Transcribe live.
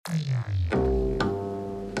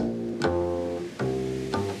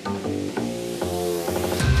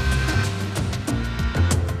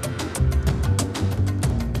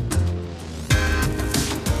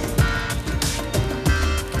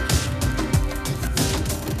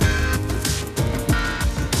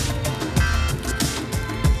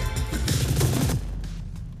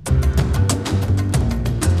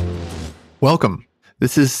Welcome.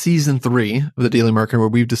 This is season 3 of the Daily Marketer, where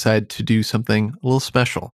we've decided to do something a little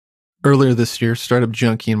special. Earlier this year, startup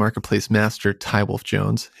junkie and marketplace master Ty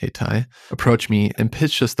Wolff-Jones, hey Ty, approached me and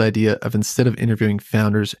pitched us the idea of, instead of interviewing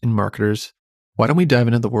founders and marketers, why don't we dive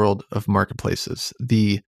into the world of marketplaces,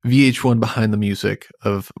 the VH1 behind the music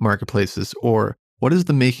of marketplaces, or what is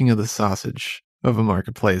the making of the sausage of a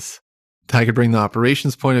marketplace? Ty could bring the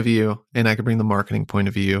operations point of view, and I could bring the marketing point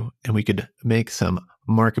of view, and we could make some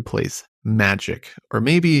marketplace magic, or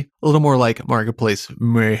maybe a little more like marketplace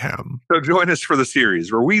mayhem. So join us for the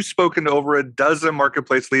series where we've spoken to over a dozen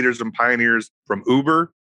marketplace leaders and pioneers from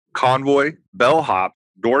Uber, Convoy, Bellhop,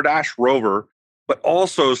 DoorDash, Rover, but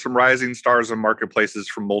also some rising stars in marketplaces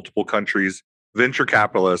from multiple countries, venture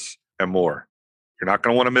capitalists, and more. You're not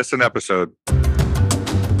going to want to miss an episode.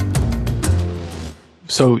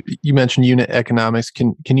 So you mentioned unit economics.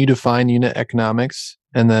 Can you define unit economics?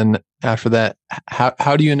 And then after that,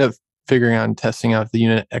 how do you end up figuring out and testing out if the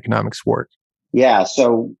unit economics work? Yeah.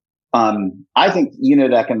 So I think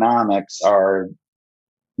unit economics are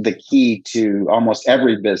the key to almost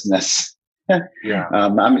every business. Yeah.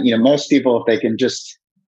 Most people, if they can just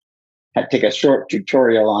take a short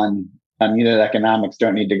tutorial on unit economics,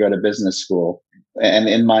 don't need to go to business school. And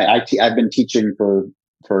in my IT, I've been teaching for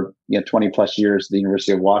 20 plus years at the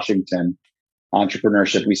University of Washington,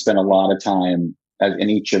 entrepreneurship. We spend a lot of time in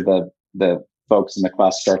each of the folks in the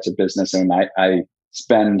class starts a business, and I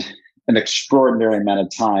spend an extraordinary amount of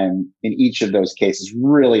time in each of those cases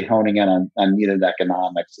really honing in on unit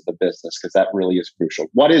economics of the business, because that really is crucial.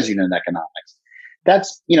 What is unit economics?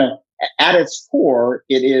 That's, at its core,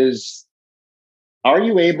 it is, are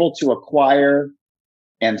you able to acquire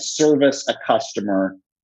and service a customer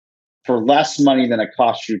for less money than it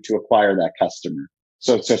costs you to acquire that customer?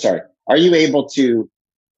 So sorry. Are you able to,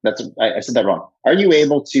 I said that wrong. Are you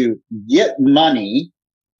able to get money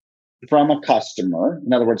from a customer?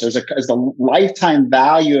 In other words, is the lifetime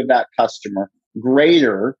value of that customer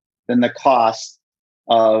greater than the cost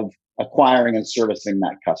of acquiring and servicing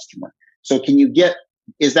that customer? So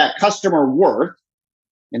is that customer worth,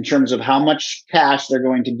 in terms of how much cash they're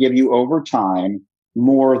going to give you over time,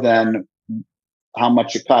 more than how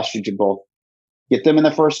much it costs you to both get them in the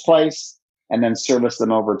first place and then service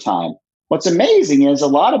them over time? What's amazing is a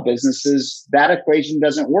lot of businesses, that equation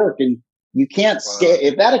doesn't work, and you can't scale.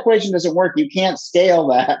 If that equation doesn't work, you can't scale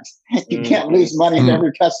that. You can't lose money on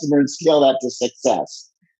every customer and scale that to success.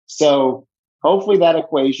 So hopefully that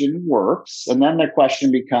equation works. And then the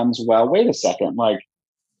question becomes, well, wait a second.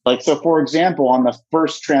 So for example, on the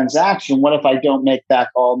first transaction, what if I don't make back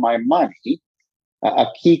all my money? A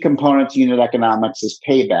key component to unit economics is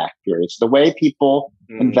payback periods. The way people,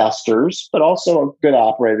 investors, but also good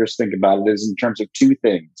operators think about it is in terms of two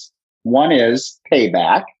things. One is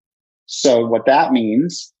payback. So what that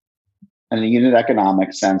means in the unit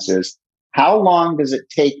economic sense is, how long does it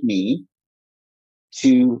take me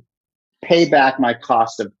to pay back my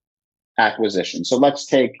cost of acquisition? So let's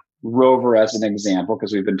take Rover as an example,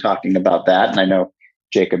 because we've been talking about that, and I know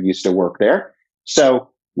Jacob used to work there. So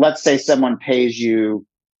let's say someone pays you,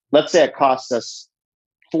 let's say it costs us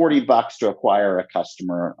 $40 to acquire a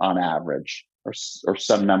customer on average, or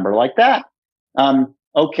some number like that.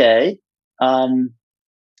 Okay.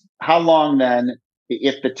 How long then,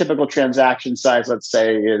 if the typical transaction size, let's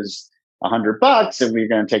say, is $100, and we're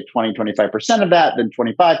going to take 25% of that, then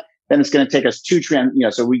 25, then it's going to take us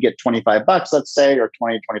so we get $25, let's say, or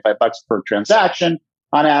 $25 per transaction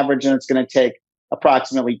on average. And it's going to take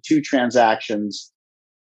approximately 2 transactions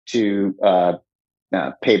to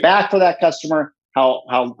pay back for that customer. How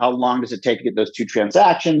long does it take to get those 2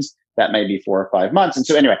 transactions? That may be 4 or 5 months. And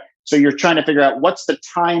so anyway, so you're trying to figure out what's the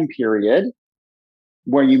time period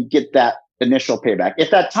where you get that initial payback.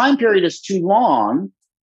 If that time period is too long,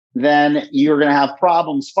 then you're going to have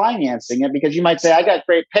problems financing it, because you might say, I got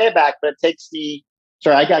great payback, but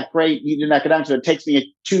I got great unit economics, but it takes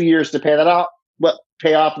me 2 years to pay that out.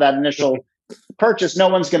 Pay off that initial purchase. No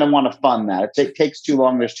one's going to want to fund that. It takes too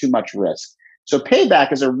long. There's too much risk. So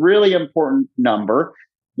payback is a really important number.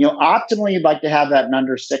 Optimally, you'd like to have that in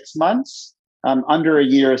under 6 months. Under a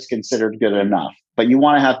year is considered good enough. But you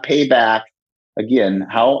want to have payback. Again,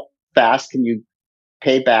 how fast can you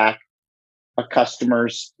pay back a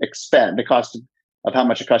customer's expense, the cost of how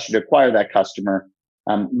much it costs you to acquire that customer?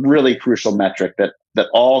 Really crucial metric that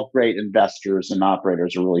all great investors and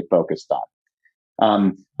operators are really focused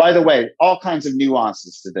on. By the way, all kinds of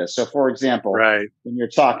nuances to this. So for example, when you're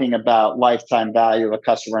talking about lifetime value of a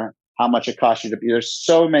customer, how much it costs you to be, there's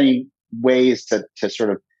so many ways to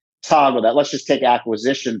sort of toggle that. Let's just take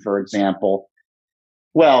acquisition, for example.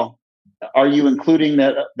 Well, are you including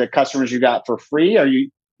the customers you got for free? Are you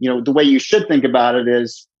the way you should think about it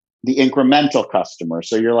is the incremental customer.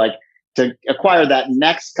 So you're like, to acquire that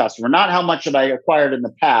next customer, not how much have I acquired in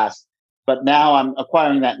the past, but now I'm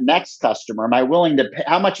acquiring that next customer. Am I willing to pay?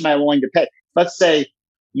 How much am I willing to pay? Let's say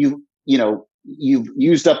you've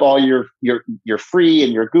used up all your free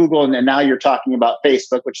and your Google, and now you're talking about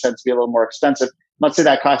Facebook, which tends to be a little more expensive. Let's say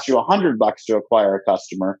that costs you $100 to acquire a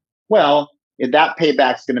customer. Well, that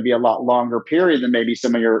payback's going to be a lot longer period than maybe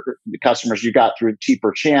some of the customers you got through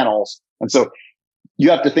cheaper channels. And so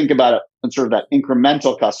you have to think about it in sort of that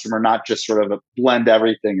incremental customer, not just sort of a blend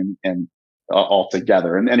everything and all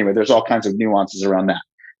together. And anyway, there's all kinds of nuances around that.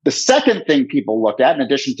 The second thing people look at, in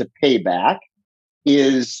addition to payback,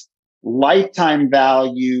 is lifetime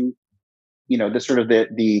value. The sort of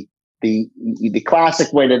the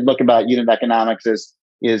classic way to look about unit economics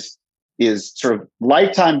is sort of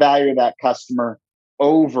lifetime value of that customer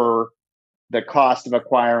over the cost of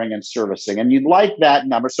acquiring and servicing. And you'd like that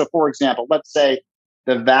number. So for example, let's say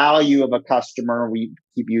the value of a customer, we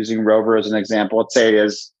keep using Rover as an example, let's say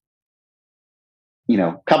is,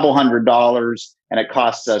 a couple $100, and it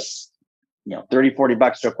costs us,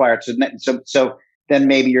 $30-$40 to acquire. So then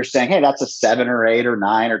maybe you're saying, hey, that's a 7 or 8 or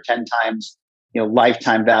 9 or 10 times,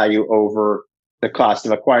 lifetime value over the cost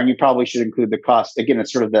of acquiring. You probably should include the cost. Again,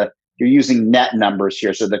 it's sort of you're using net numbers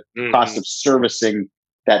here. So the cost of servicing,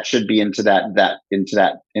 that should be into that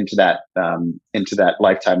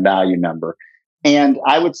lifetime value number. And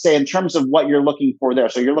I would say in terms of what you're looking for there,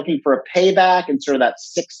 so you're looking for a payback in sort of that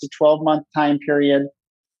 6 to 12 month time period.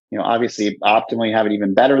 Obviously optimally have it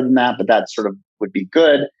even better than that, but that sort of would be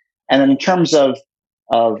good. And then in terms of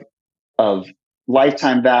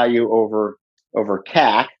lifetime value over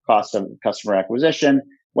CAC, cost of customer acquisition,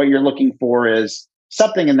 what you're looking for is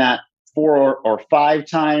something in that 4 or 5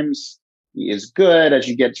 times is good. As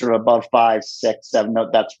you get sort of above 5, 6, 7,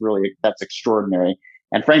 that's extraordinary.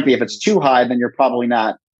 And frankly, if it's too high, then you're probably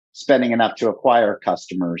not spending enough to acquire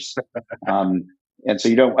customers. And so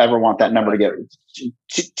you don't ever want that number to get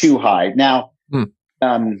too high. Now,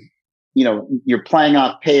 you're playing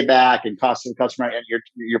off payback and cost of the customer, and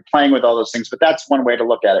you're playing with all those things. But that's one way to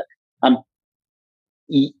look at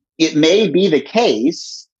it. It may be the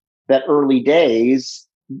case that early days,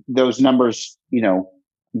 those numbers,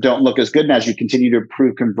 don't look as good. And as you continue to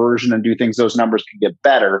improve conversion and do things, those numbers can get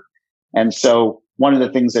better. And so one of the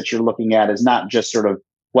things that you're looking at is not just sort of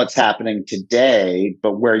what's happening today,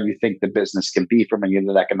 but where you think the business can be from a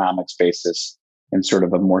unit economics basis in sort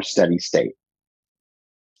of a more steady state.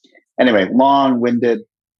 Anyway, long-winded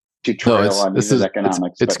tutorial on unit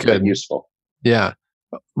economics, it's good. But useful. Yeah.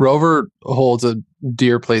 Rover holds a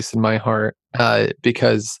dear place in my heart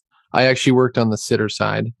because I actually worked on the sitter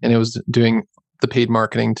side, and it was doing the paid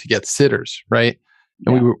marketing to get sitters, right?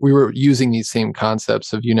 And we were using these same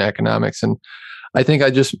concepts of unit economics. And I think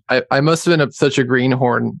I must have been such a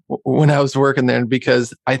greenhorn when I was working there,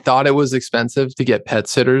 because I thought it was expensive to get pet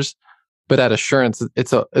sitters, but at Assurance,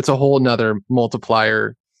 it's a whole nother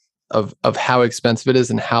multiplier of how expensive it is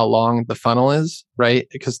and how long the funnel is, right?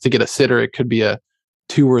 Because to get a sitter, it could be a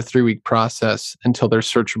 2 or 3 week process until they're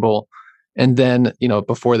searchable. And then,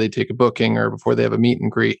 before they take a booking or before they have a meet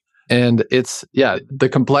and greet. And the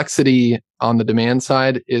complexity on the demand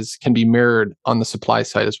side can be mirrored on the supply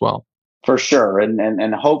side as well. For sure.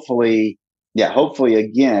 And hopefully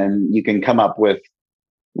again, you can come up with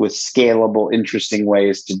scalable, interesting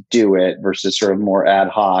ways to do it versus sort of more ad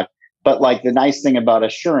hoc. But like the nice thing about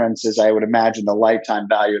Assurance is I would imagine the lifetime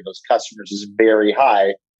value of those customers is very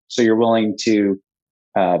high. So you're willing to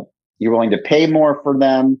pay more for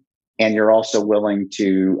them, and you're also willing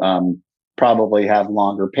to probably have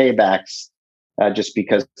longer paybacks just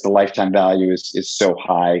because the lifetime value is so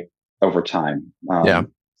high over time.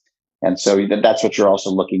 And so that's what you're also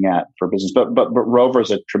looking at for business. But Rover is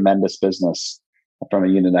a tremendous business from a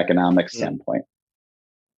unit economics standpoint.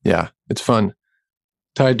 Yeah, it's fun.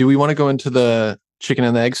 Ty, do we want to go into the chicken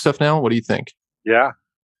and the egg stuff now? What do you think? Yeah.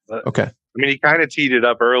 Okay. I mean, he kind of teed it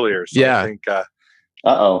up earlier. So yeah. I think.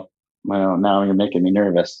 Well, now you're making me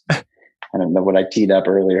nervous. I don't know what I teed up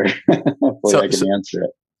earlier. Hopefully I can answer it.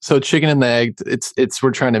 So chicken and the egg,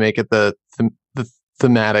 we're trying to make it the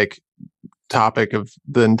thematic topic of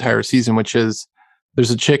the entire season, which is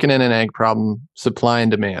there's a chicken and an egg problem, supply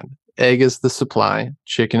and demand. Egg is the supply,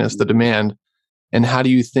 chicken is the demand. And how do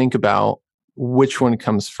you think about which one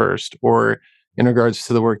comes first? Or in regards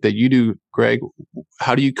to the work that you do, Greg,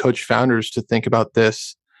 how do you coach founders to think about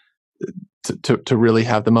this to really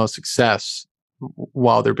have the most success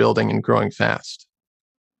while they're building and growing fast?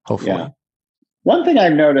 Hopefully. Yeah. One thing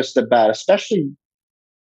I've noticed about, especially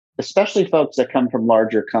folks that come from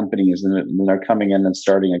larger companies and they're coming in and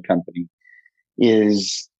starting a company,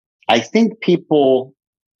 is I think people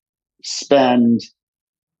spend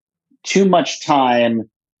too much time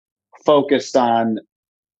focused on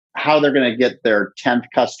how they're going to get their 10th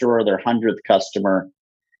customer or their 100th customer.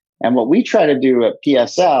 And what we try to do at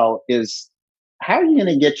PSL is, how are you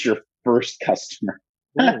going to get your first customer?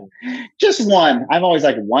 Just one. I'm always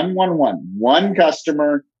like one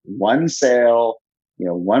customer, one sale,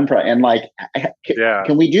 one price. And like,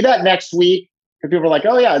 can we do that next week? Because people are like,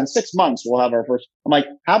 oh yeah, in 6 months we'll have our first. I'm like,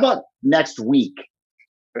 how about next week?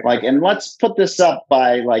 Like, and let's put this up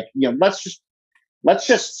by like, let's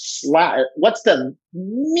just slap. What's the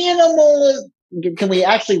minimal? Can we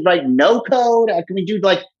actually write no code? Can we do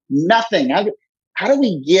like nothing? How do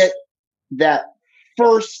we get that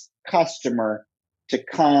first customer to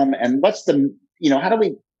come? And what's the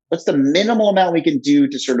minimal amount we can do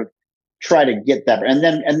to sort of try to get that? And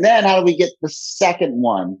then how do we get the second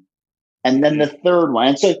one? And then the third one?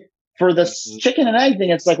 And so for the chicken and egg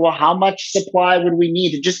thing, it's like, well, how much supply would we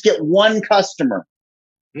need to just get one customer?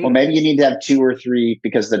 Well, maybe you need to have 2 or 3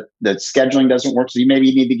 because the scheduling doesn't work. So maybe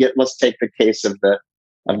you need to get, let's take the case of the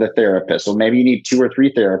therapist. Well, maybe you need 2 or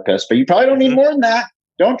 3 therapists, but you probably don't need more than that.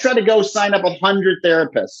 Don't try to go sign up 100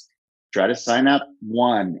 therapists. Try to sign up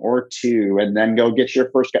 1 or 2 and then go get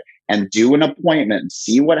your first guy and do an appointment and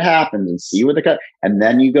see what happens and see what and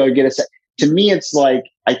then you go get a set. To me, it's like,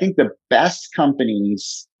 I think the best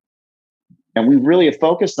companies, and we really have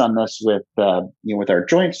focused on this with our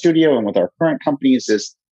joint studio and with our current companies,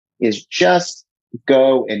 is just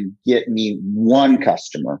go and get me one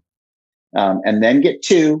customer, and then get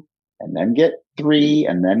 2, and then get 3,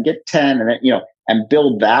 and then get 10, and then, and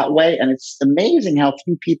build that way. And it's amazing how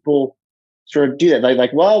few people sort of do that.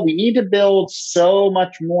 Like, well, we need to build so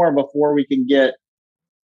much more before we can get,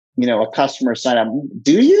 a customer sign up.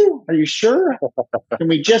 Do you? Are you sure? Can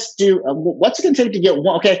we just do, what's it going to take to get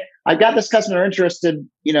one? Okay, I got this customer interested,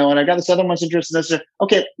 and I got this other one's interested in this.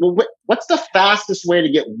 Okay, well, what's the fastest way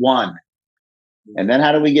to get 1? And then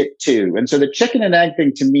how do we get 2? And so the chicken and egg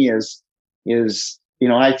thing to me is,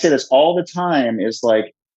 I say this all the time, is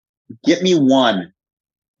like, get me 1.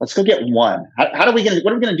 Let's go get 1. What are we going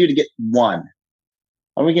to do to get 1?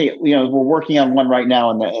 Are we going to, we're working on one right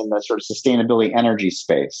now in the sort of sustainability energy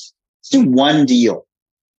space. Let's do 1 deal.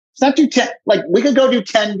 Let's not do 10. Like, we could go do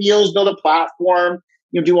 10 deals, build a platform,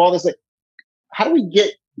 do all this. Like, how do we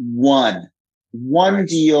get 1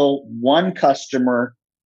 deal, 1 customer,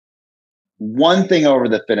 1 thing over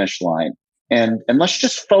the finish line? And let's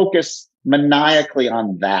just focus maniacally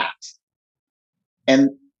on that. And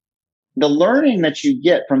the learning that you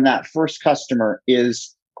get from that first customer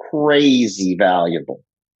is crazy valuable,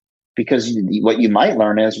 because what you might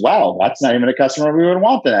learn is, wow, that's not even a customer we would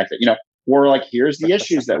want the next, or like, here's the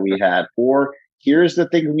issues that we had, or here's the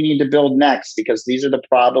thing we need to build next because these are the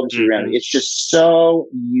problems we ran. It's just so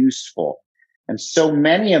useful. And so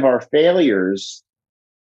many of our failures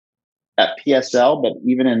at PSL, but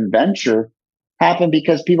even in venture, happen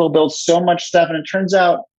because people build so much stuff, and it turns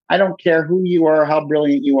out, I don't care who you are, how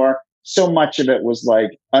brilliant you are, so much of it was like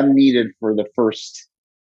unneeded for the first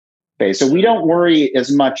phase. So we don't worry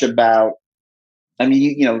as much about,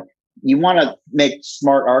 you want to make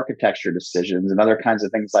smart architecture decisions and other kinds of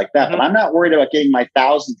things like that. But I'm not worried about getting my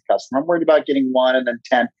 1,000th customer. I'm worried about getting 1 and then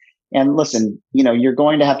 10. And listen, you're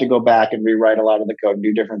going to have to go back and rewrite a lot of the code and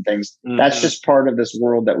do different things. That's just part of this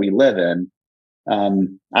world that we live in.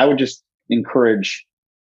 I would just encourage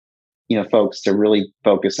folks to really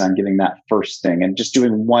focus on getting that first thing and just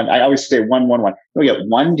doing 1. I always say 1. We get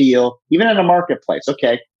 1 deal, even in a marketplace.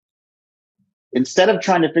 Okay. Instead of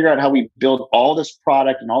trying to figure out how we build all this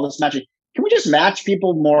product and all this matching, can we just match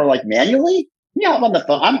people more like manually? Yeah, hop on the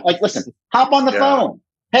phone. I'm like, listen, hop on the phone.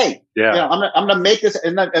 Hey, I'm gonna make this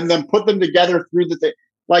and then put them together through the thing.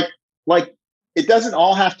 Like it doesn't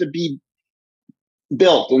all have to be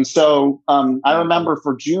built. And so I remember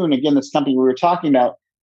for June, again, this company we were talking about,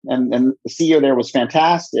 and the CEO there was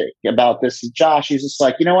fantastic about this. Josh, he's just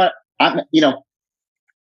like, you know what?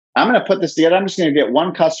 I'm going to put this together. I'm just going to get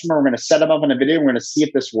 1 customer. We're going to set them up in a video. We're going to see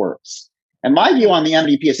if this works. And my view on the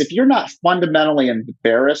MVP is, if you're not fundamentally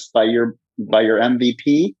embarrassed by your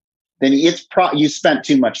MVP, then you spent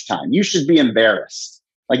too much time. You should be embarrassed.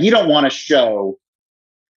 Like, you don't want to show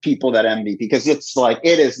people that MVP because it's like,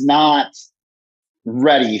 it is not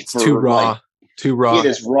ready for, too raw. It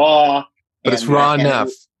is raw. But it's raw enough.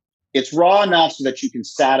 It's raw enough so that you can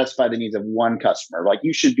satisfy the needs of 1 customer. Like,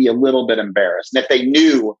 you should be a little bit embarrassed. And if they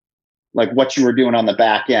knew like what you were doing on the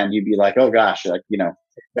back end, you'd be like, oh gosh, like,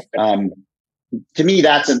 to me,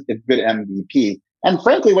 that's a good MVP. And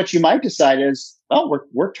frankly, what you might decide is, oh,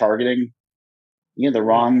 we're targeting, the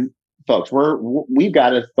wrong folks, we've got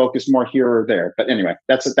to focus more here or there. But anyway,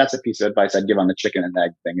 that's a piece of advice I'd give on the chicken and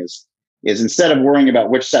egg thing is instead of worrying about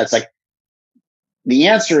which side, it's like the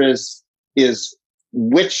answer is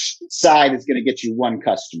which side is going to get you one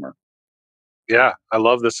customer. Yeah, I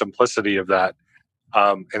love the simplicity of that.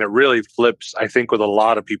 And it really flips, I think, with a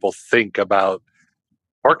lot of people think about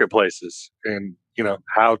marketplaces and,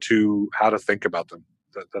 how to think about them.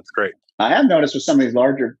 That's great. I have noticed with some of these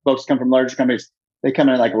larger folks come from larger companies, they come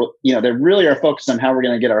in like, well, they really are focused on how we're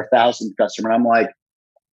going to get our 1,000th customer. And I'm like,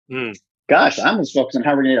 gosh, I'm just focused on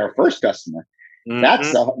how we're going to get our first customer. Mm-hmm.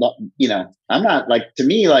 That's I'm not like, to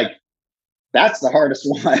me, like that's the hardest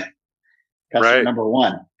one. Customer number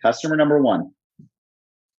one.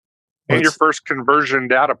 And your first conversion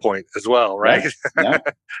data point as well, right? Yeah.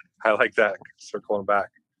 I like that. Circling back.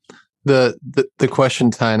 The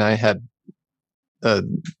question Ty and I had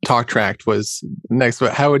talk tracked was next.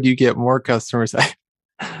 How would you get more customers?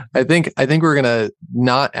 I think we're gonna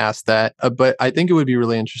not ask that, but I think it would be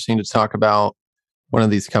really interesting to talk about one of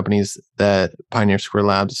these companies that Pioneer Square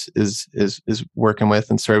Labs is working with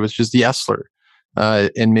and started with, just Yesler,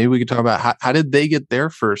 and maybe we could talk about how did they get their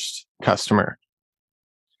first customer.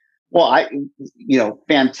 Well,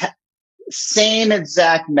 same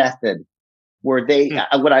exact method. Where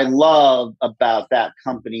what I love about that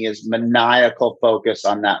company is maniacal focus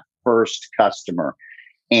on that first customer.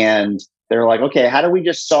 And they're like, okay, how do we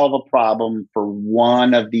just solve a problem for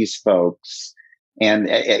one of these folks? And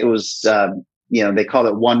it was, they called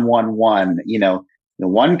it 111, the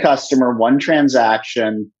one customer, one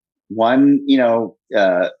transaction, one mill,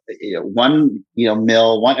 one,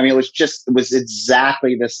 it was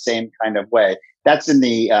exactly the same kind of way. That's in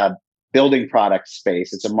the, building product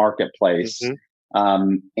space. It's a marketplace.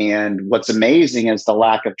 Mm-hmm. And what's amazing is the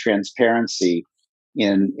lack of transparency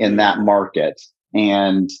in that market.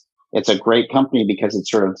 And it's a great company because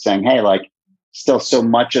it's sort of saying, hey, like still so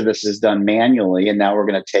much of this is done manually. And now we're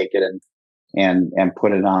going to take it and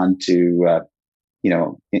put it on to,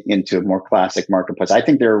 into a more classic marketplace. I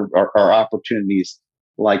think there are opportunities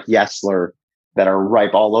like Yesler that are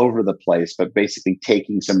ripe all over the place, but basically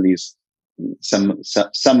taking some of these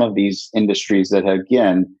some of these industries that,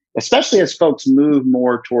 again, especially as folks move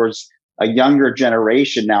more towards a younger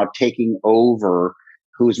generation now taking over,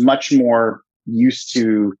 who's much more used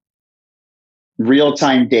to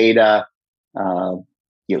real-time data,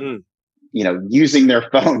 using their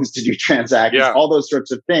phones to do transactions, all those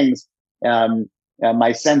sorts of things.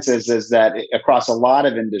 My sense is that across a lot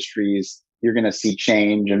of industries, you're going to see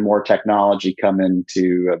change and more technology come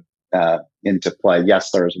into play.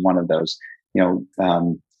 Yesler is one of those, and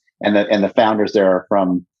the founders there are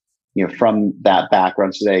from that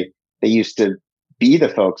background. So they used to be the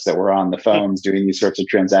folks that were on the phones doing these sorts of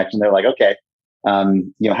transactions. They're like, okay,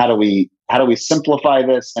 how do we simplify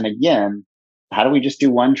this? And again, how do we just do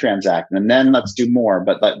one transaction and then let's do more?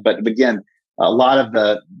 But again, a lot of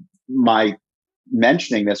my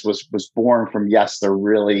mentioning this was born from Yesler.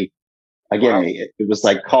 Really, again, it was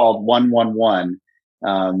like called 111.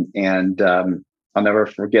 And I'll never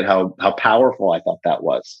forget how powerful I thought that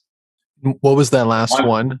was. What was that last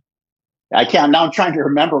one? I can't. Now I'm trying to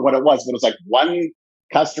remember what it was, but it was like one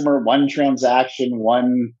customer, one transaction,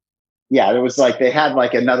 one. Yeah, it was like they had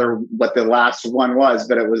like another what the last one was,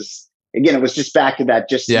 but it was just back to that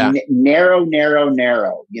narrow.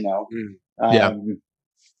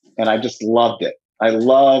 And I just loved it. I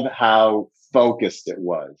love how focused it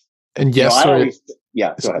was. And Yesler,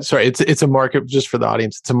 sorry, it's a market, just for the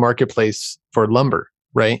audience. It's a marketplace for lumber,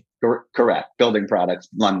 right? Correct. Building products,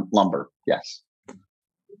 lumber. Yes.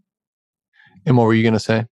 And what were you going to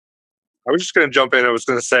say? I was just going to jump in. I was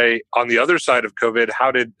going to say, on the other side of COVID,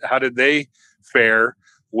 how did they fare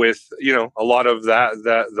with a lot of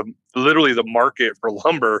literally the market for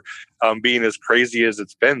lumber being as crazy as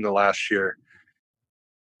it's been the last year?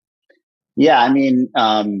 Yeah, I mean,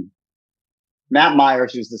 Matt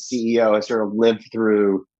Myers, who's the CEO, has sort of lived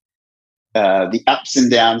through the ups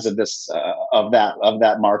and downs of this of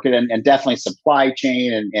that market, and definitely supply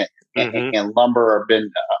chain and lumber have been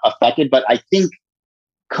affected. But I think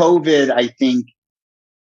COVID,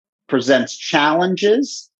 presents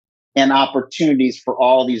challenges and opportunities for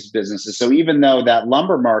all these businesses. So even though that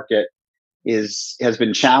lumber market has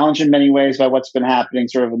been challenged in many ways by what's been happening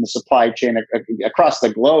sort of in the supply chain across the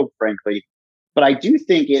globe, frankly, but I do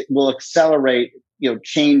think it will accelerate,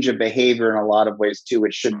 change of behavior in a lot of ways too,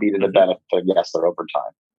 which should be to the benefit of Yesler over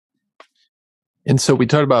time. And so we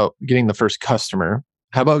talked about getting the first customer.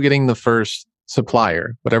 How about getting the first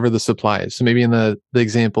supplier, whatever the supply is? So maybe in the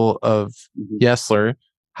example of Yesler,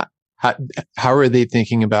 how are they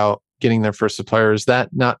thinking about getting their first supplier? Is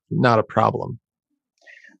that not a problem?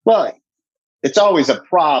 Well, it's always a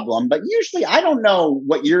problem. But usually, I don't know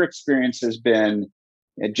what your experience has been,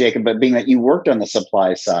 Jacob, but being that you worked on the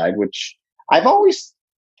supply side, which I've always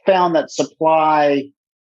found that supply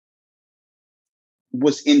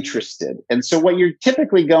was interested. And so what you're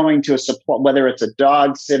typically going to a supply, whether it's a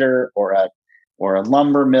dog sitter or a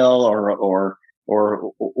lumber mill or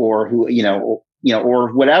who,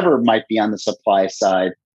 or whatever might be on the supply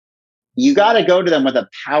side, you got to go to them with a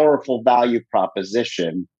powerful value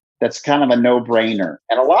proposition that's kind of a no-brainer.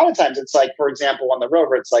 And a lot of times it's like, for example, on the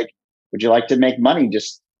Rover, it's like, would you like to make money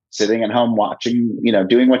just sitting at home watching,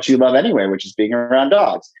 doing what you love anyway, which is being around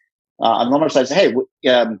dogs? On the lumber side, say,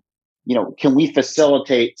 hey, can we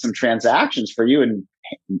facilitate some transactions for you and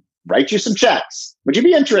write you some checks? Would you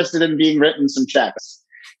be interested in being written some checks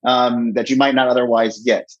that you might not otherwise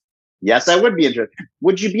get? Yes, I would be interested.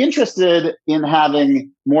 Would you be interested in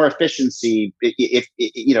having more efficiency if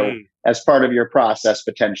as part of your process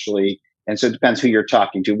potentially? And so it depends who you're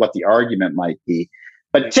talking to, what the argument might be.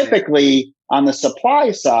 But typically on the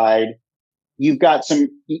supply side, you've got some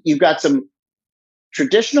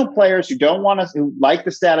traditional players who like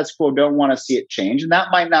the status quo, don't want to see it change. And that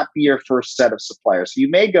might not be your first set of suppliers. So you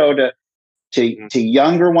may go to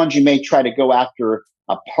younger ones. You may try to go after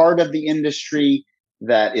a part of the industry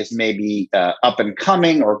that is maybe up and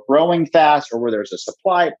coming or growing fast, or where there's a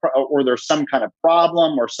supply or there's some kind of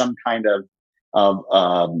problem or some kind of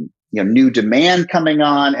new demand coming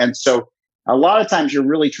on. And so a lot of times you're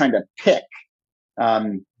really trying to pick.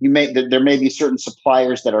 There may be certain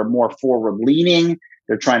suppliers that are more forward leaning.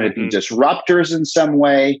 They're trying to be disruptors in some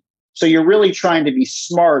way. So you're really trying to be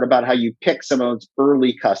smart about how you pick some of those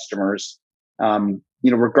early customers,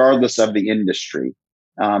 regardless of the industry.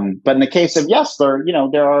 But in the case of Yesler,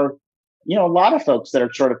 there are, a lot of folks that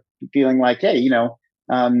are sort of feeling like, hey,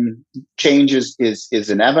 change is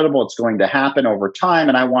inevitable. It's going to happen over time,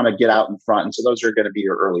 and I want to get out in front. And so those are going to be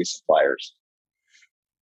your early suppliers.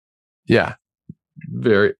 Yeah.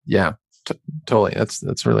 Totally.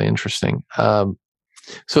 That's really interesting. So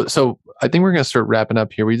I think we're going to start wrapping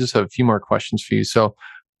up here. We just have a few more questions for you. So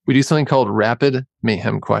we do something called rapid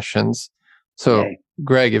mayhem questions. So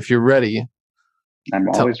Greg, if you're ready, I'm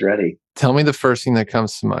always ready. Tell me the first thing that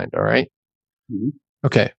comes to mind. All right. Mm-hmm.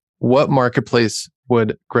 Okay. What marketplace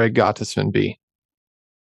would Greg Gottesman be?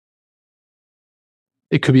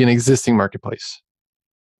 It could be an existing marketplace.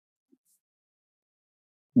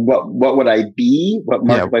 What would I be? What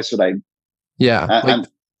marketplace would I? Yeah.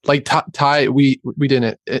 Like Ty, we did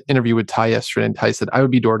an interview with Ty yesterday, and Ty said I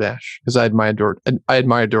would be DoorDash because I admire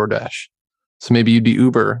DoorDash. So maybe you'd be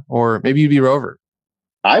Uber, or maybe you'd be Rover.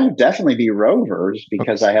 I would definitely be Rovers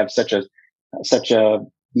because I have such a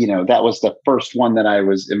that was the first one that I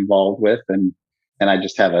was involved with, and I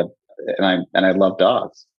just have and I love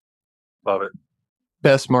dogs. Love it.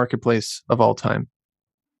 Best marketplace of all time.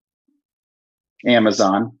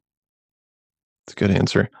 Amazon. That's a good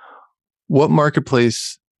answer. What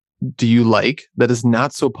marketplace do you like that is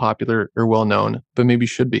not so popular or well known, but maybe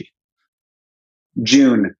should be?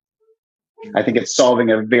 June. I think it's solving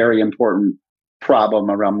a very important problem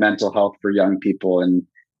around mental health for young people,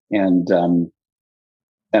 and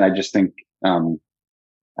I just think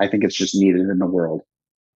I think it's just needed in the world.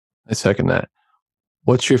 I second that.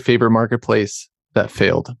 What's your favorite marketplace that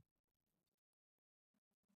failed?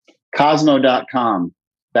 Cosmo.com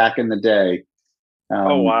back in the day.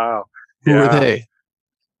 Oh wow! Who were they?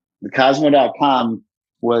 The Cosmo.com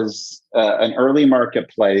was an early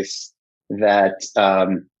marketplace that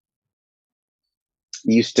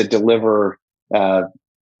used to deliver. I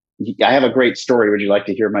have a great story. Would you like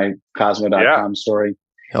to hear my Cosmo.com story?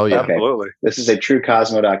 Hell yeah. Okay. Absolutely. This is a true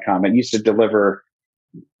Cosmo.com. It used to deliver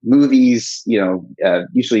movies,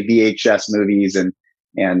 usually VHS movies and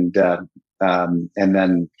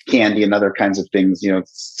then candy and other kinds of things,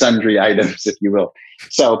 sundry items, if you will.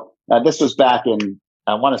 So this was back in,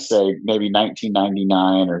 I want to say maybe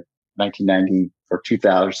 1999 or 1990 or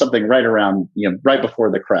 2000 or something, right around, right before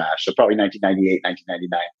the crash. So probably 1998,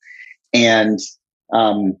 1999. And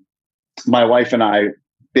my wife and I,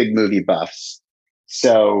 big movie buffs.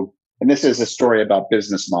 So, and this is a story about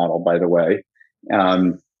business model, by the way.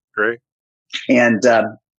 Great. And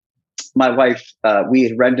my wife, we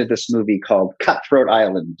had rented this movie called Cutthroat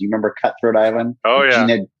Island. Do you remember Cutthroat Island? Oh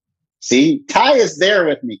yeah. See, Ty is there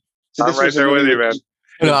with me. So I'm right there with you, man.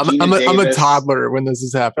 I'm a toddler when this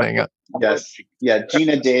is happening. Yes. Yeah.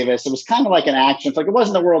 Geena Davis. It was kind of like an action flick. It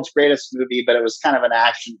wasn't the world's greatest movie, but it was kind of an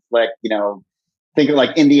action flick, think of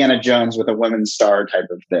like Indiana Jones with a women's star type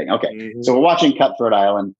of thing. Okay. Mm-hmm. So we're watching Cutthroat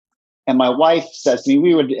Island, and my wife says to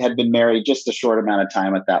me, had been married just a short amount of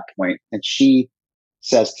time at that point. And she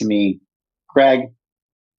says to me, Greg,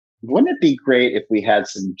 wouldn't it be great if we had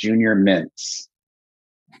some junior mints?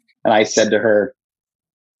 And I said to her,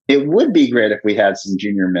 it would be great if we had some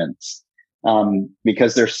junior mints,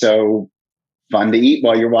 because they're so fun to eat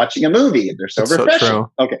while you're watching a movie. They're so refreshing. So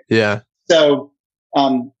true. Okay. Yeah. So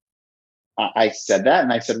I said that,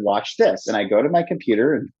 and I said, watch this. And I go to my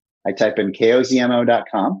computer and I type in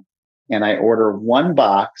kozmo.com and I order one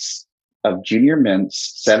box of Junior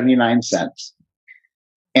Mints, 79 cents.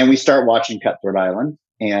 And we start watching Cutthroat Island.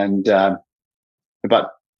 And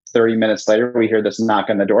about 30 minutes later, we hear this knock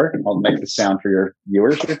on the door. I'll make the sound for your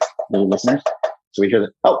viewers, your listeners. So we hear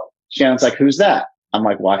that, oh, Shannon's like, who's that? I'm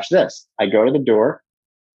like, watch this. I go to the door,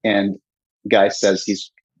 and the guy says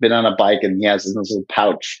he's been on a bike and he has this little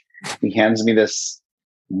pouch. He hands me this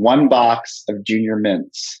one box of Junior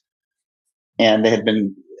Mints. And they had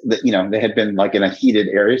been like in a heated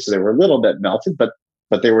area, so they were a little bit melted, but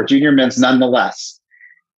they were Junior Mints nonetheless.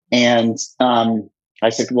 And I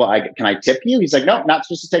said, well, can I tip you? He's like, no, not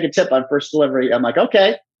supposed to take a tip on first delivery. I'm like,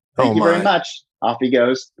 okay, thank you very much. Off he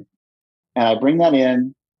goes. And I bring that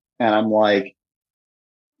in, and I'm like,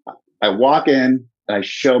 I walk in and I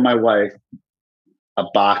show my wife a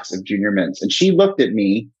box of Junior Mints, and she looked at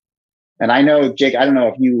me. And I know, Jake, I don't know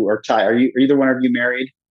if you or Ty, are either one of you married?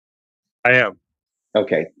 I am.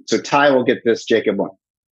 Okay. So Ty will get this, Jacob won't.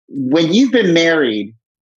 When you've been married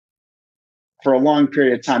for a long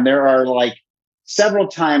period of time, there are like several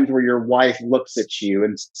times where your wife looks at you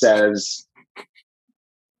and says,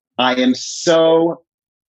 I am so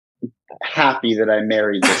happy that I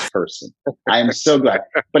married this person. I am so glad.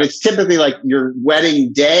 But it's typically like your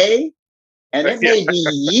wedding day, and it may be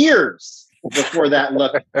years before that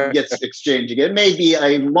look gets exchanged again. It may be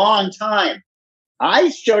a long time. I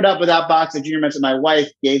showed up with that box of Junior Mints, and my wife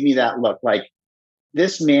gave me that look like,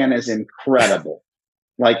 this man is incredible.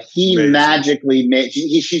 Like he Amazing. Magically made,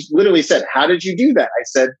 she literally said, how did you do that? I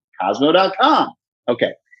said, Kozmo.com.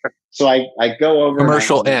 Okay. So I go over.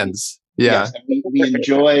 Commercial ends. Yeah. Yes, we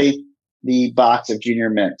enjoy the box of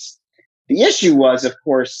Junior Mints. The issue was, of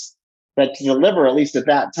course, that to deliver, at least at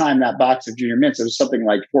that time, that box of Junior Mints, it was something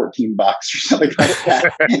like $14 or something like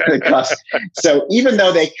that. The cost. So even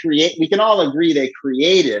though we can all agree they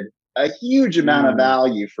created a huge amount of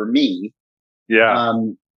value for me. Yeah.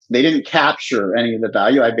 They didn't capture any of the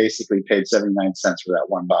value. I basically paid 79 cents for that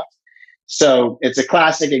one box. So it's a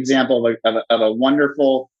classic example of a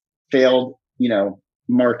wonderful failed,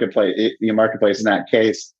 marketplace in that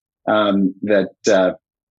case, that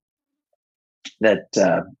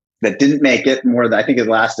didn't make it more than, I think it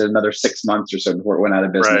lasted another 6 months or so before it went out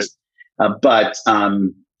of business. Right.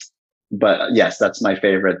 But yes, that's my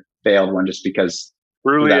favorite failed one, just because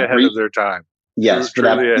really ahead of their time. Yes,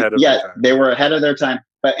 they were ahead of their time.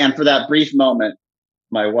 And for that brief moment,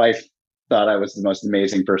 my wife thought I was the most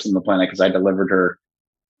amazing person on the planet because I delivered her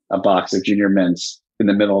a box of Junior Mints in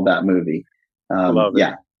the middle of that movie. Love it.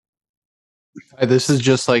 Yeah. This is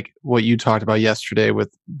just like what you talked about yesterday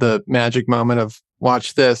with the magic moment of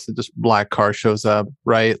watch this, and just black car shows up,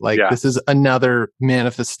 right? Like This is another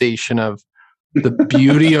manifestation of the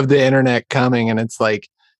beauty of the internet coming. And it's like,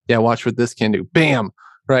 yeah, watch what this can do. Bam.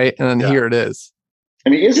 Right. And then here it is.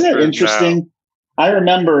 I mean, isn't it interesting? I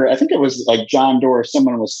remember, I think it was like John Doerr,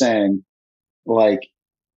 someone was saying, like,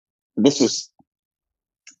 this was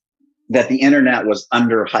that the internet was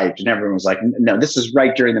underhyped, and everyone was like, no, this is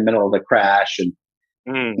right during the middle of the crash. And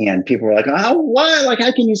people were like, oh, what? Like,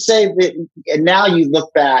 how can you say that? And now you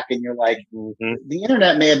look back and you're like, the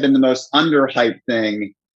internet may have been the most underhyped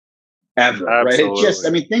thing ever. Absolutely. Right? It just, I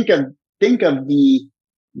mean, think of think of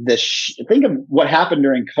what happened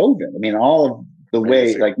during COVID. I mean, all of the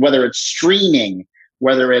way, like whether it's streaming,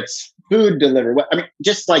 whether it's food delivery, I mean,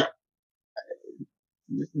 just like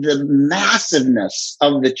the massiveness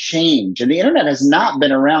of the change. And the internet has not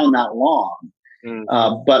been around that long.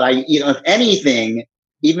 But if anything,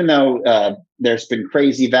 even though there's been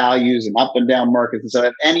crazy values and up and down markets, and so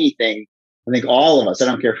if anything, I think all of us, I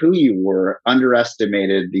don't care who you were,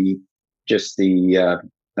 underestimated the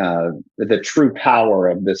true power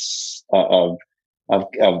of this of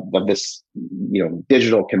this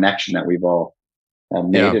digital connection that we've all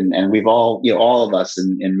made, and we've all all of us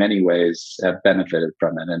in many ways have benefited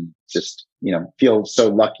from it, and just feel so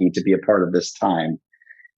lucky to be a part of this time,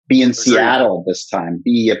 be in Seattle this time,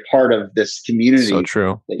 be a part of this community. So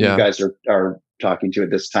true. That you guys are talking to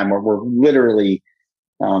at this time, where we're literally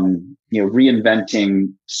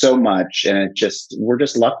reinventing so much, and we're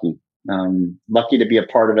just lucky. Lucky to be a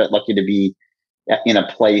part of it, lucky to be in a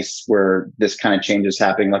place where this kind of change is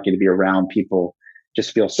happening, lucky to be around people.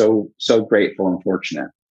 Just feel so grateful and fortunate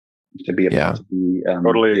to be able to be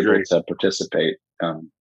totally able to participate.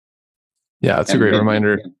 That's a great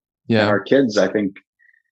reminder. Yeah. And our kids, I think,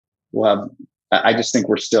 I just think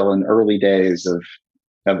we're still in early days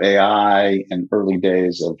of AI and early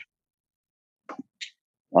days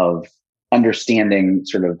of understanding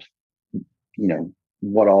sort of,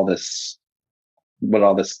 what all this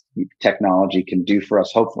technology can do for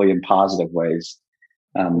us, hopefully in positive ways.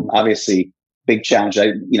 Obviously, big challenge.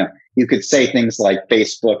 You could say things like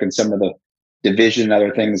Facebook and some of the division and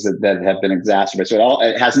other things that have been exacerbated. So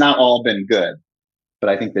it has not all been good, but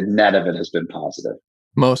I think the net of it has been positive.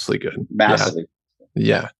 Mostly good. Massively.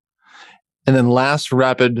 Yeah. And then last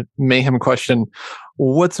rapid mayhem question.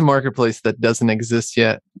 What's a marketplace that doesn't exist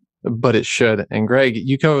yet, but it should? And Greg,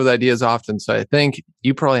 you come up with ideas often, so I think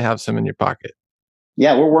you probably have some in your pocket.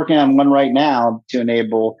 Yeah, we're working on one right now to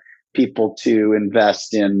enable people to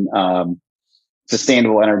invest in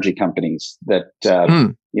sustainable energy companies that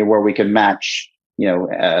where we can match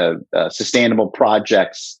sustainable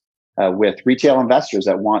projects with retail investors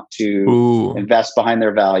that want to invest behind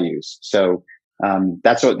their values. So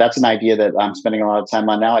that's an idea that I'm spending a lot of time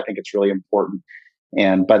on now. I think it's really important.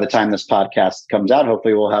 And by the time this podcast comes out,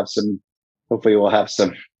 hopefully we'll have some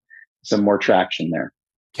more traction there.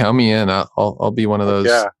 Count me in. I'll be one of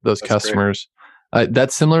those customers.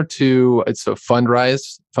 That's similar to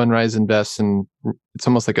Fundrise. Fundrise invests in, it's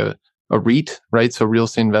almost like a REIT, right? So real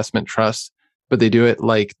estate investment trust, but they do it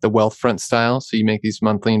like the Wealthfront style. So you make these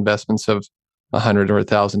monthly investments of $100 or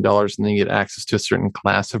 $1,000, and then you get access to a certain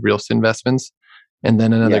class of real estate investments. And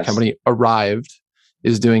then another company, Arrived,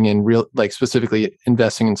 is doing specifically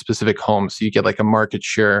investing in specific homes. So you get like a market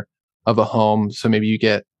share of a home. So maybe you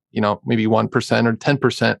get, maybe 1% or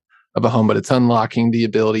 10% of a home, but it's unlocking the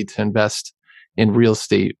ability to invest in real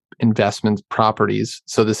estate investment properties.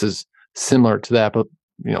 So this is similar to that, but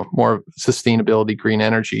more sustainability, green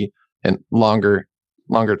energy, and longer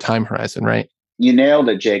time horizon, right? You nailed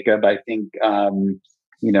it, Jacob. I think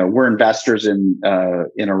we're investors in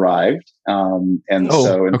Arrived, so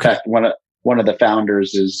in fact, one of the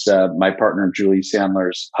founders is my partner Julie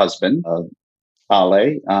Sandler's husband,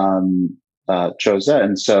 Ale Choza,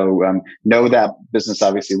 and so know that business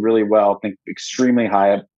obviously really well. Think extremely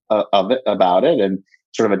high about it, and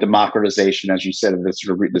sort of a democratization, as you said, of this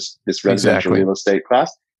sort of this residential real estate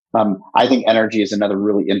class. I think energy is another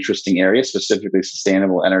really interesting area, specifically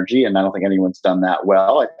sustainable energy, and I don't think anyone's done that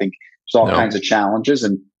well. I think there's all kinds of challenges,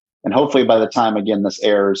 and hopefully by the time again this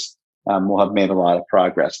airs, we'll have made a lot of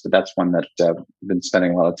progress. But that's one that I've been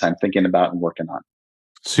spending a lot of time thinking about and working on.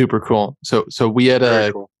 Super cool. So we had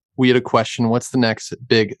a question. What's the next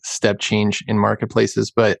big step change in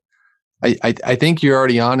marketplaces? But I think you're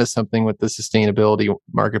already onto something with the sustainability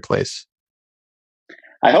marketplace.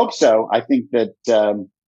 I hope so. I think that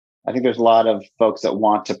I think there's a lot of folks that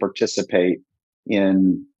want to participate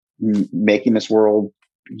in making this world,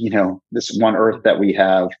 this one Earth that we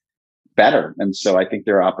have, better. And so I think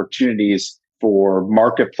there are opportunities for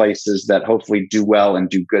marketplaces that hopefully do well and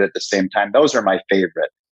do good at the same time. Those are my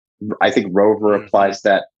favorite. I think Rover applies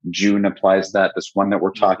that. June applies that. This one that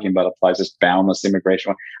we're talking about applies this boundless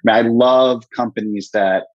immigration one. I love companies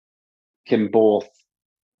that can both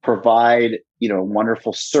provide,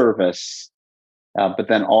 wonderful service, but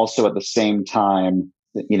then also at the same time,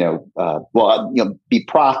 be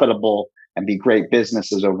profitable and be great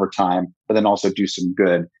businesses over time, but then also do some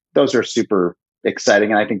good. Those are super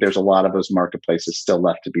exciting. And I think there's a lot of those marketplaces still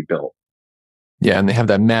left to be built. Yeah. And they have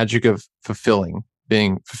that magic of fulfilling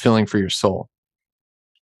for your soul.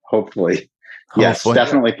 Hopefully. Yes,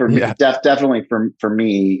 definitely for me. Definitely for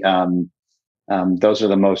me. Those are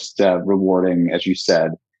the most rewarding, as you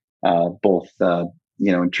said, both,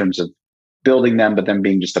 in terms of building them, but then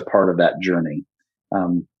being just a part of that journey.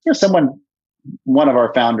 One of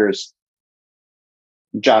our founders,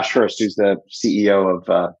 Josh Hurst, who's the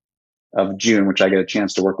CEO of June, which I get a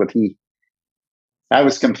chance to work with. I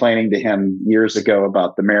was complaining to him years ago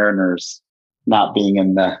about the Mariners not being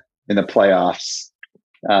in the playoffs,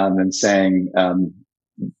 and saying,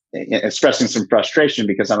 expressing some frustration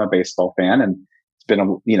because I'm a baseball fan, and it's been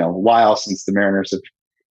a while since the Mariners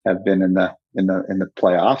have been in the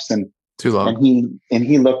playoffs, and too long. And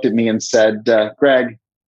he looked at me and said, Greg,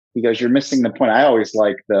 he goes, "You're missing the point. I always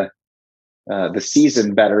like the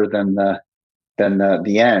season better than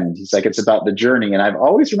the end." He's like, "It's about the journey." And I've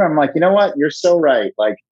always remembered, I'm like, you know what? You're so right.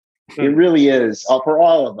 Like, it really is for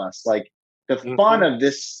all of us. Like, the fun of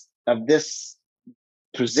this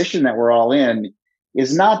position that we're all in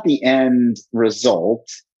is not the end result,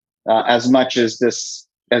 as much as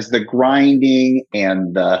the grinding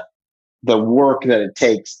and the work that it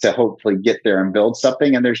takes to hopefully get there and build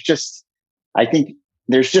something. And I think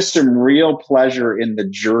there's just some real pleasure in the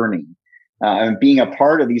journey. and being a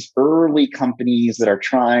part of these early companies that are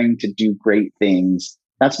trying to do great things.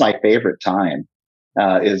 That's my favorite time,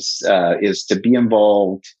 is to be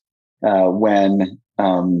involved when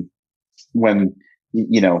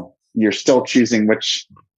you're still choosing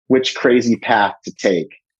which crazy path to take.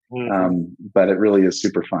 But it really is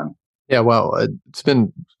super fun. Yeah, well, it's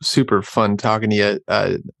been super fun talking to you.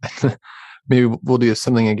 Maybe we'll do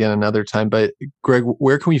something again another time. But Greg,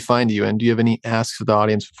 where can we find you? And do you have any asks for the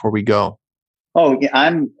audience before we go? Oh, yeah,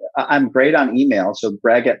 I'm great on email. So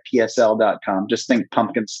greg@psl.com. Just think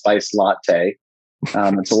pumpkin spice latte.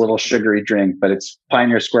 It's a little sugary drink, but it's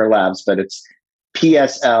Pioneer Square Labs, but it's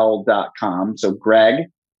psl.com. So Greg,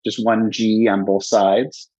 just one G on both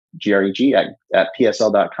sides, GREG at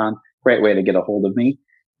psl.com. Great way to get a hold of me.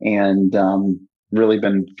 And really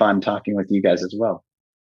been fun talking with you guys as well.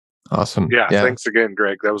 Awesome. Yeah. Thanks again,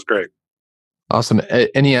 Greg. That was great. Awesome.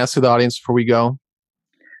 Any asks to the audience before we go?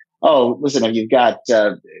 Oh, listen, if you've got,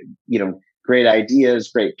 great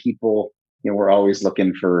ideas, great people, we're always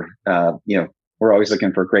looking for,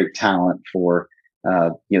 great talent for,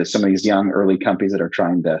 some of these young early companies that are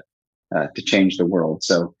trying to change the world.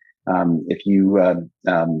 So, if you,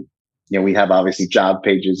 we have obviously job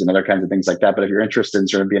pages and other kinds of things like that, but if you're interested in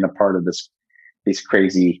sort of being a part of these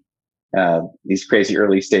crazy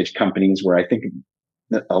early stage companies where I think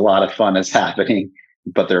a lot of fun is happening,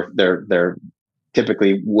 but they're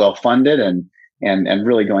typically well funded and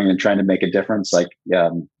really going and trying to make a difference. Like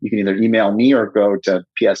you can either email me or go to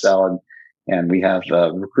PSL and we have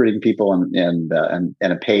recruiting people and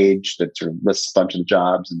a page that sort of lists a bunch of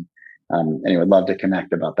jobs and anyway, I'd love to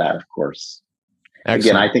connect about that, of course. Excellent.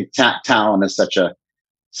 Again, I think talent is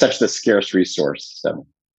such the scarce resource. So.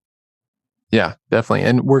 Yeah, definitely.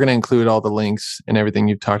 And we're going to include all the links and everything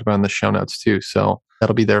you've talked about in the show notes too. So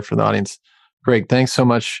that'll be there for the audience. Greg, thanks so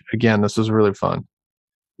much. Again, this was really fun.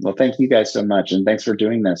 Well, thank you guys so much. And thanks for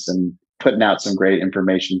doing this and putting out some great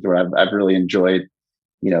information through. I've really enjoyed,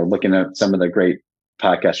 looking at some of the great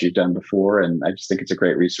podcasts you've done before. And I just think it's a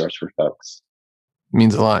great resource for folks. It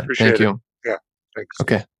means a lot. Thank you. Yeah. Thanks.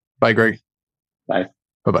 Okay. Bye, Greg. Bye.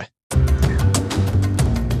 Bye-bye.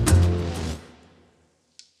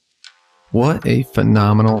 What a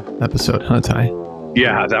phenomenal episode, huh, Ty?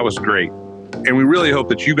 Yeah, that was great. And we really hope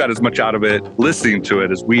that you got as much out of it listening to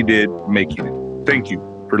it as we did making it. Thank you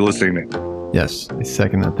for listening. Yes, I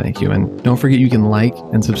second that. Thank you. And don't forget you can like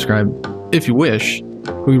and subscribe if you wish.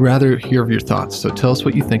 We'd rather hear of your thoughts. So tell us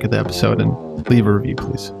what you think of the episode and leave a review,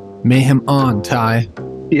 please. Mayhem on, Ty.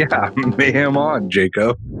 Yeah, mayhem on,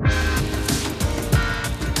 Jacob.